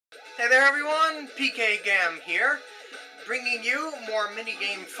Hey there everyone, PkGam here, bringing you more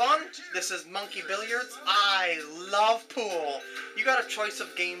minigame fun. This is Monkey Billiards. I love pool. You got a choice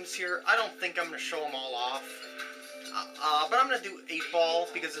of games here. I don't think I'm going to show them all off. But I'm going to do 8-ball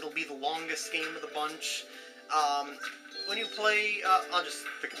because it'll be the longest game of the bunch. When you play, I'll just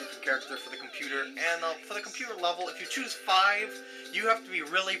pick a different character for the computer. And for the computer level, if you choose 5, you have to be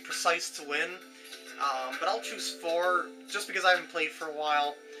really precise to win. But I'll choose 4 just because I haven't played for a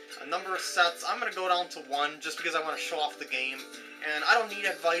while. A number of sets. I'm going to go down to 1 just because I want to show off the game. And I don't need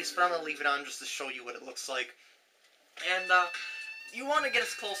advice, but I'm going to leave it on just to show you what it looks like. And you want to get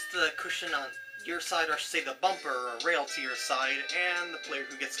as close to the cushion on your side, or I should say the bumper or rail to your side, and the player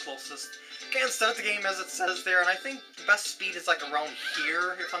who gets closest can start the game as it says there. And I think the best speed is like around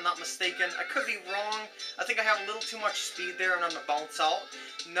here, if I'm not mistaken. I could be wrong. I think I have a little too much speed there and I'm going to bounce out.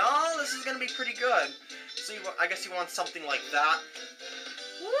 No, this is going to be pretty good. So I guess you want something like that.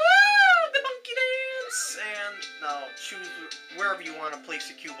 Woo! The monkey dance! And now choose wherever you want to place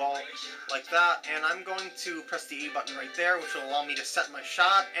your cue ball, like that. And I'm going to press the A button right there, which will allow me to set my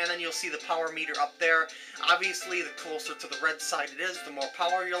shot. And then you'll see the power meter up there. Obviously, the closer to the red side it is, the more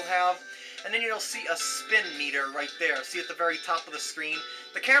power you'll have. And then you'll see a spin meter right there. See at the very top of the screen?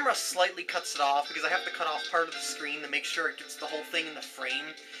 The camera slightly cuts it off because I have to cut off part of the screen to make sure it gets the whole thing in the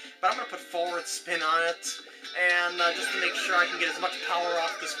frame. But I'm going to put forward spin on it, and just to make sure I can get as much power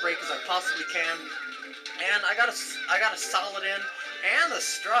off this break as I possibly can. And I got a solid in and a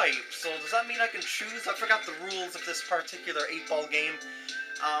stripe. So does that mean I can choose? I forgot the rules of this particular 8-ball game.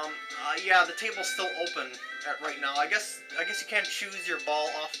 Yeah, the table's still open right now. I guess you can't choose your ball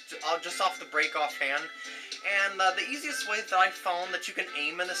just off the break offhand. And the easiest way that I found that you can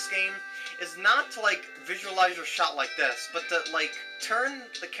aim in this game is not to like visualize your shot like this, but to like turn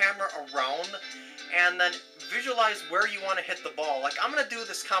the camera around and then visualize where you want to hit the ball. Like I'm gonna do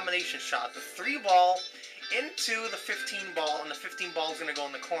this combination shot, the 3-ball into the 15-ball, and the 15-ball is gonna go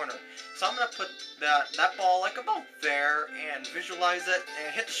in the corner. So I'm gonna put that ball like about there and visualize it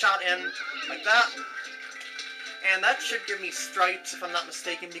and hit the shot in like that. And that should give me stripes if I'm not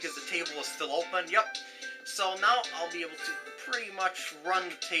mistaken because the table is still open. Yep. So now I'll be able to pretty much run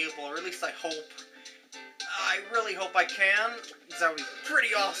the table, or at least I hope. I really hope I can, because that would be pretty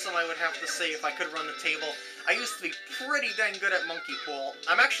awesome, I would have to say, if I could run the table. I used to be pretty dang good at monkey pool.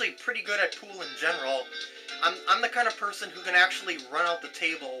 I'm actually pretty good at pool in general. I'm the kind of person who can actually run out the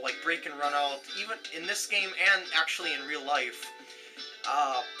table, like break and run out, even in this game and actually in real life.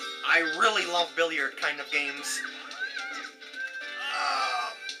 I really love billiard kind of games.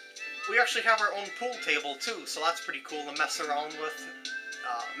 We actually have our own pool table too, so that's pretty cool to mess around with.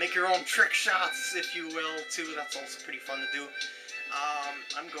 Make your own trick shots, if you will, too. That's also pretty fun to do.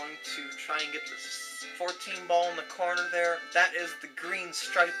 I'm going to try and get this 14-ball in the corner there. That is the green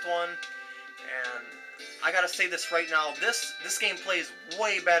striped one. And I gotta say this right now, this game plays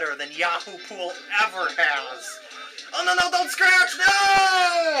way better than Yahoo Pool ever has. Oh no, don't scratch,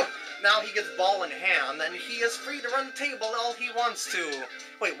 no! Now he gets ball in hand, and he is free to run the table all he wants to.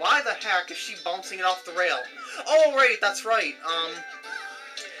 Wait, why the heck is she bouncing it off the rail? Oh, right, that's right.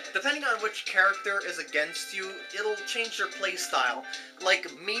 Depending on which character is against you, it'll change your play style. Like,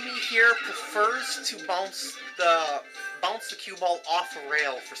 Mimi here prefers to bounce the cue ball off a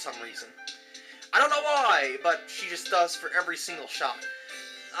rail for some reason. I don't know why, but she just does for every single shot.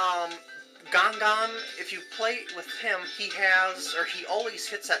 Gangan, if you play with him, he always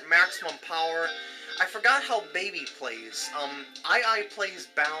hits at maximum power. I forgot how Baby plays. II plays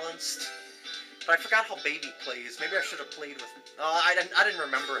balanced, but I forgot how Baby plays. Maybe I should have played with... I didn't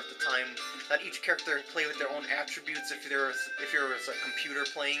remember at the time that each character played with their own attributes if there was a computer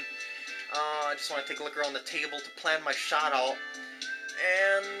playing. I just want to take a look around the table to plan my shot out.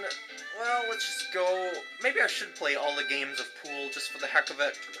 And, well, let's just go... Maybe I should play all the games of pool just for the heck of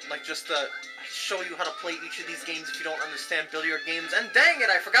it. Like, just to show you how to play each of these games if you don't understand billiard games. And dang it,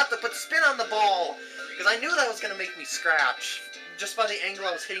 I forgot to put spin on the ball! Because I knew that was going to make me scratch. Just by the angle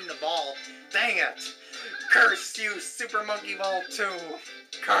I was hitting the ball. Dang it! Curse you, Super Monkey Ball 2!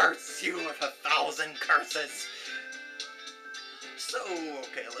 Curse you with 1,000 curses! So,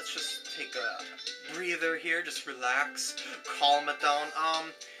 okay, let's just take a breather here, just relax, calm it down.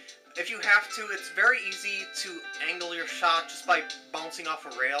 If you have to, it's very easy to angle your shot just by bouncing off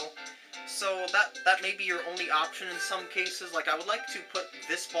a rail. So that may be your only option in some cases. Like, I would like to put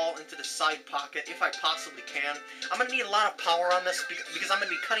this ball into the side pocket if I possibly can. I'm going to need a lot of power on this because I'm going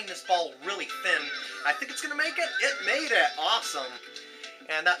to be cutting this ball really thin. I think it's going to make it. It made it. Awesome.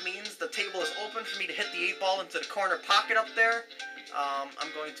 And that means the table is open for me to hit the 8-ball into the corner pocket up there.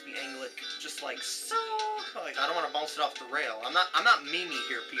 I'm going to be angling it just like so. Wait, I don't want to bounce it off the rail. I'm not Mimi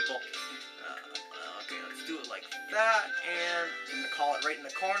here, people. Okay, let's do it like that, and I'm gonna call it right in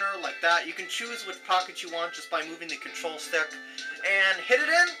the corner, like that. You can choose which pocket you want just by moving the control stick, and hit it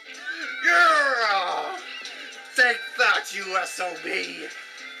in. Yeah! Take that, you SOB!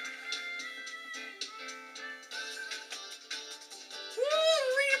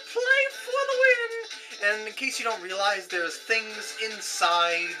 Replay for the win! And in case you don't realize, there's things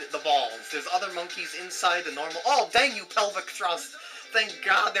inside the balls. There's other monkeys inside the normal... Oh, dang you, pelvic thrust! Thank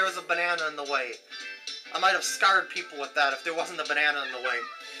God there was a banana in the way. I might have scarred people with that if there wasn't a banana in the way.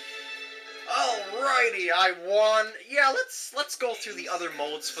 Alrighty, I won. Yeah, let's go through the other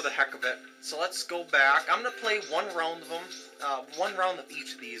modes for the heck of it. So let's go back. I'm gonna play one round of them. One round of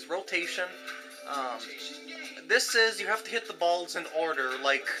each of these. Rotation. This is, you have to hit the balls in order,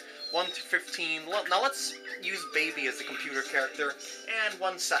 like 1 to 15. Now let's use Baby as the computer character. And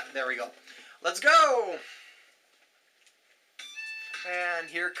one set. There we go. Let's go! And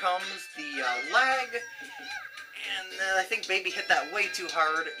here comes the lag. And I think Baby hit that way too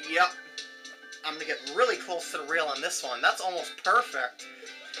hard. Yep. I'm gonna get really close to the rail on this one. That's almost perfect.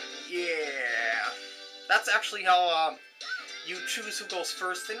 Yeah. That's actually how you choose who goes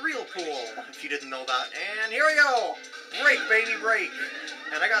first in real pool, if you didn't know that. And here we go! Break, baby, break!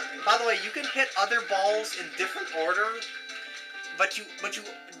 And I got, by the way, you can hit other balls in different order, but you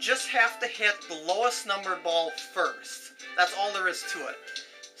just have to hit the lowest numbered ball first. That's all there is to it.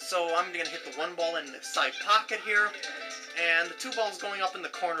 So I'm gonna hit the one ball in the side pocket here, and the two balls going up in the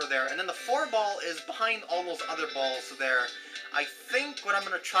corner there, and then the 4 ball is behind all those other balls there. I think what I'm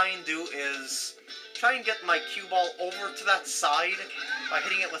gonna try and do is try and get my cue ball over to that side by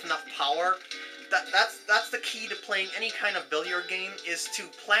hitting it with enough power. That's the key to playing any kind of billiard game, is to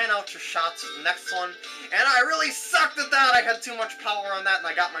plan out your shots for the next one. And I really sucked at that. I had too much power on that, and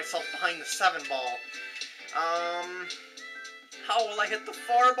I got myself behind the 7 ball. How will I hit the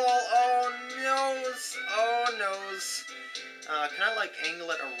 4 ball? Oh, noes. Oh, noes. Can I, like,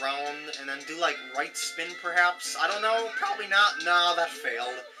 angle it around and then do, like, right spin, perhaps? I don't know. Probably not. No, that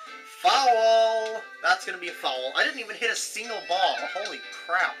failed. Foul! That's gonna be a foul. I didn't even hit a single ball. Holy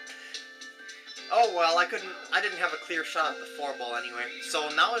crap. Oh, well, I didn't have a clear shot at the 4 ball anyway. So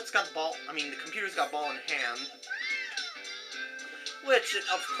now it's got ball, the computer's got ball in hand. Which it,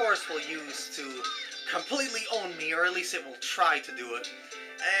 of course, will use to completely own me, or at least it will try to do it.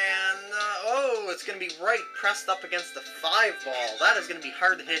 And, oh, it's going to be right pressed up against the 5 ball. That is going to be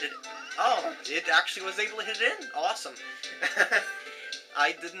hard to hit it. Oh, it actually was able to hit it in? Awesome.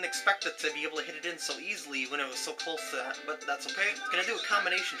 I didn't expect it to be able to hit it in so easily when it was so close to that, but that's okay. It's going to do a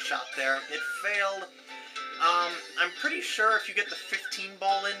combination shot there. It failed. I'm pretty sure if you get the 15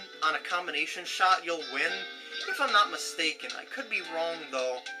 ball in on a combination shot, you'll win, if I'm not mistaken. I could be wrong,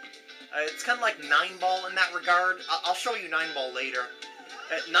 though. It's kind of like 9 ball in that regard. I'll show you 9 ball later.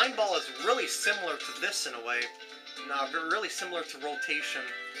 9 ball is really similar to this in a way. Really similar to rotation.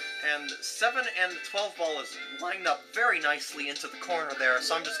 And 7 and the 12 ball is lined up very nicely into the corner there,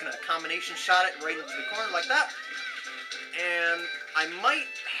 so I'm just going to combination shot it right into the corner like that. And I might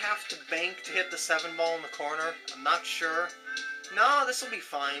have to bank to hit the 7 ball in the corner. I'm not sure. No, this will be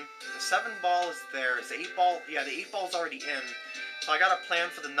fine. The 7 ball is there. Is the 8 ball? Yeah, the 8 ball's already in. So I got a plan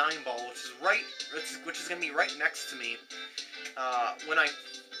for the 9 ball, which is going to be right next to me when I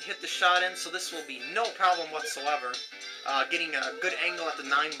hit the shot in, so this will be no problem whatsoever. Getting a good angle at the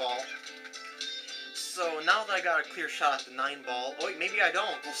 9 ball. So now that I got a clear shot at the 9 ball... Oh, wait, maybe I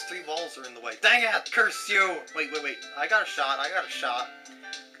don't. Those 3 balls are in the way. Dang it! Curse you! Wait. I got a shot. I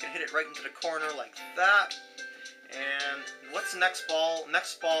can hit it right into the corner like that. And what's the next ball?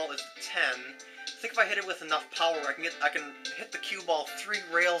 Next ball is 10. I think if I hit it with enough power, I can hit the cue ball 3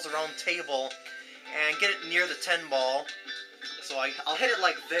 rails around table and get it near the 10 ball. So I'll hit it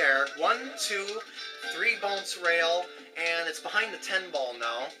like there. 1, 2, 3 bounce rail, and it's behind the 10 ball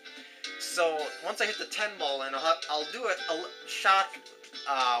now. So once I hit the 10 ball in, I'll do a shot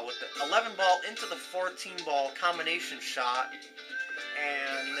with the 11 ball into the 14 ball combination shot.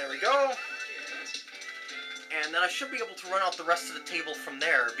 And there we go. And then I should be able to run out the rest of the table from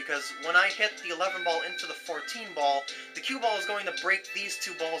there, because when I hit the 11 ball into the 14 ball, the cue ball is going to break these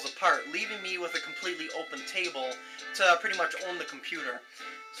 2 balls apart, leaving me with a completely open table to pretty much own the computer.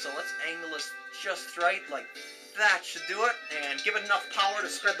 So let's angle this just right, like that should do it, and give it enough power to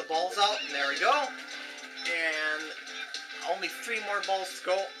spread the balls out, and there we go. And only 3 more balls to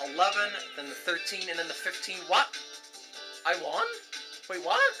go, 11, then the 13, and then the 15. What? I won? Wait,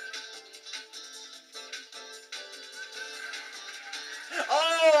 what?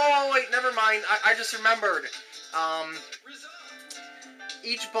 Oh, wait, never mind. I just remembered.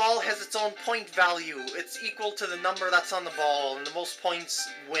 Each ball has its own point value. It's equal to the number that's on the ball, and the most points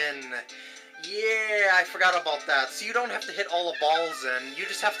win. Yeah, I forgot about that. So you don't have to hit all the balls in, you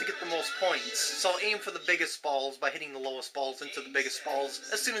just have to get the most points. So aim for the biggest balls by hitting the lowest balls into the biggest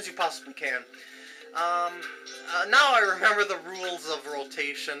balls as soon as you possibly can. Now I remember the rules of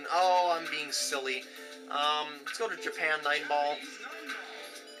rotation. Oh, I'm being silly. Let's go to Japan 9-ball.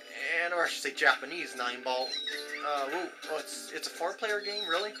 Or I should say Japanese 9-ball. It's a 4-player game,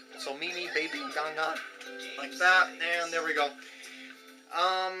 really? So Mimi, Baby, and Ganga. Like that, and there we go.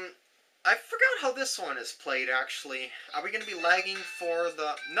 I forgot how this one is played, actually. Are we going to be lagging for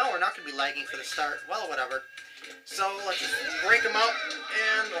the... No, we're not going to be lagging for the start. Well, whatever. So, let's just break them out,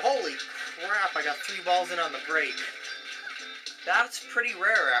 and holy crap, I got 3 balls in on the break. That's pretty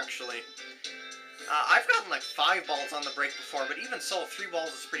rare, actually. I've gotten like 5 balls on the break before, but even so, 3 balls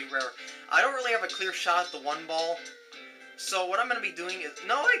is pretty rare. I don't really have a clear shot at the 1 ball. So what I'm going to be doing is...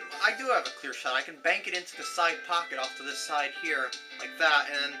 No, I do have a clear shot. I can bank it into the side pocket off to this side here, like that,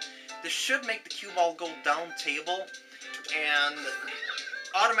 and this should make the cue ball go down table, and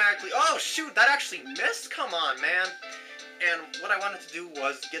automatically... Oh, shoot, that actually missed? Come on, man. And what I wanted to do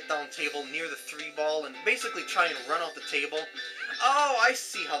was get down table near the 3 ball and basically try and run out the table. Oh, I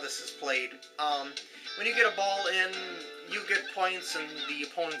see how this is played. When you get a ball in, you get points and the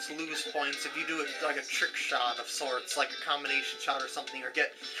opponents lose points if you do like a trick shot of sorts, like a combination shot or something, or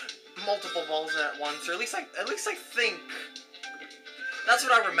get multiple balls in at once, or at least I think that's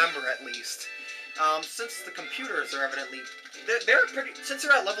what I remember at least. Since the computers are evidently since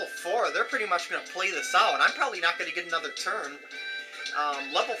they're at level 4, they're pretty much going to play this out. I'm probably not going to get another turn.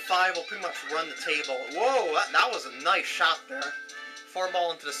 Level 5 will pretty much run the table. Whoa, that was a nice shot there. 4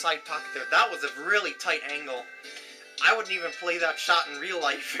 ball into the side pocket there. That was a really tight angle. I wouldn't even play that shot in real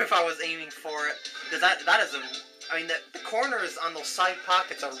life if I was aiming for it. Because that is a... I mean, the corners on those side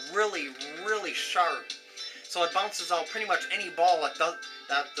pockets are really, really sharp. So it bounces out pretty much any ball that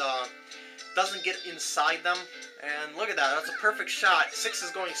doesn't get inside them. And look at that. That's a perfect shot. 6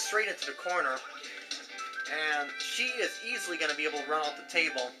 is going straight into the corner. And she is easily going to be able to run out the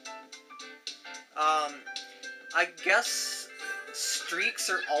table. I guess streaks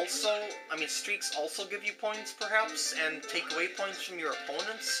are also... I mean, streaks also give you points, perhaps, and take away points from your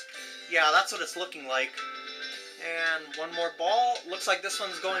opponents. Yeah, that's what it's looking like. And one more ball. Looks like this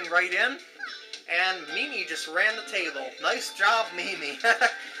one's going right in. And Mimi just ran the table. Nice job, Mimi.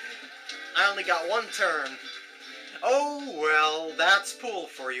 I only got 1 turn. Oh, well, that's pool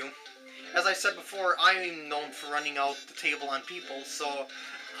for you. As I said before, I'm known for running out the table on people, so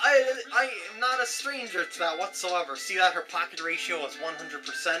I am not a stranger to that whatsoever. See that her pocket ratio is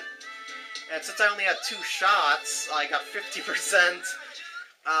 100%? And since I only had 2 shots, I got 50%.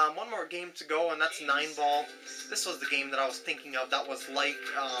 One more game to go, and that's 9-ball. This was the game that I was thinking of that was like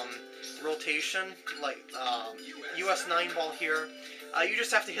rotation, like US 9-ball here. You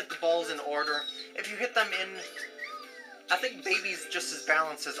just have to hit the balls in order. If you hit them in... I think Baby's just as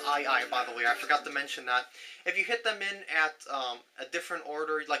balanced as I, by the way. I forgot to mention that. If you hit them in at a different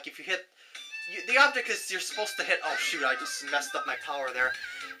order, like if you hit... the object is you're supposed to hit... Oh, shoot, I just messed up my power there.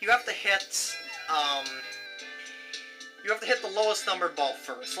 You have to hit... you have to hit the lowest numbered ball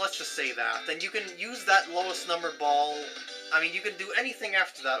first. Let's just say that. Then you can use that lowest numbered ball... I mean, you can do anything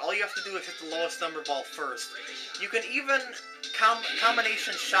after that. All you have to do is hit the lowest numbered ball first. You can even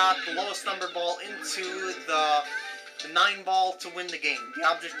combination shot the lowest numbered ball into the 9-ball to win the game. The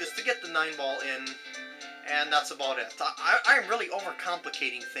object is to get the 9-ball in, and that's about it. I'm really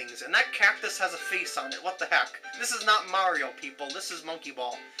overcomplicating things, and that cactus has a face on it. What the heck? This is not Mario, people. This is Monkey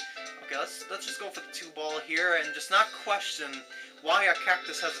Ball. Okay, let's just go for the 2-ball here, and just not question why a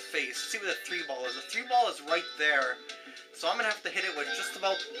cactus has a face. See where the 3-ball is. The 3-ball is right there. So I'm going to have to hit it with just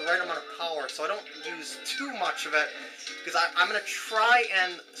about the right amount of power, so I don't use too much of it, because I'm going to try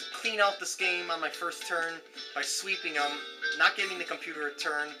and clean out this game on my first turn by sweeping them, not giving the computer a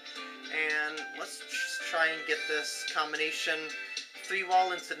turn, and let's just try and get this combination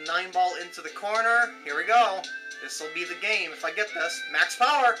 3-ball into 9-ball into the corner. Here we go. This will be the game if I get this. Max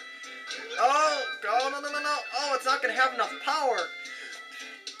power. Oh, no. Oh, it's not going to have enough power.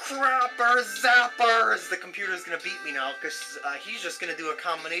 Crappers, zappers! The computer's gonna beat me now, because he's just gonna do a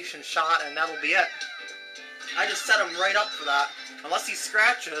combination shot, and that'll be it. I just set him right up for that. Unless he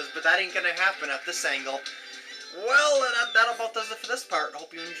scratches, but that ain't gonna happen at this angle. Well, that about does it for this part.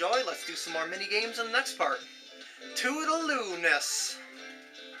 Hope you enjoy. Let's do some more mini games in the next part. Toodaloo-ness!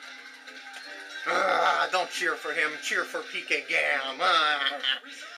 Don't cheer for him. Cheer for PkGam.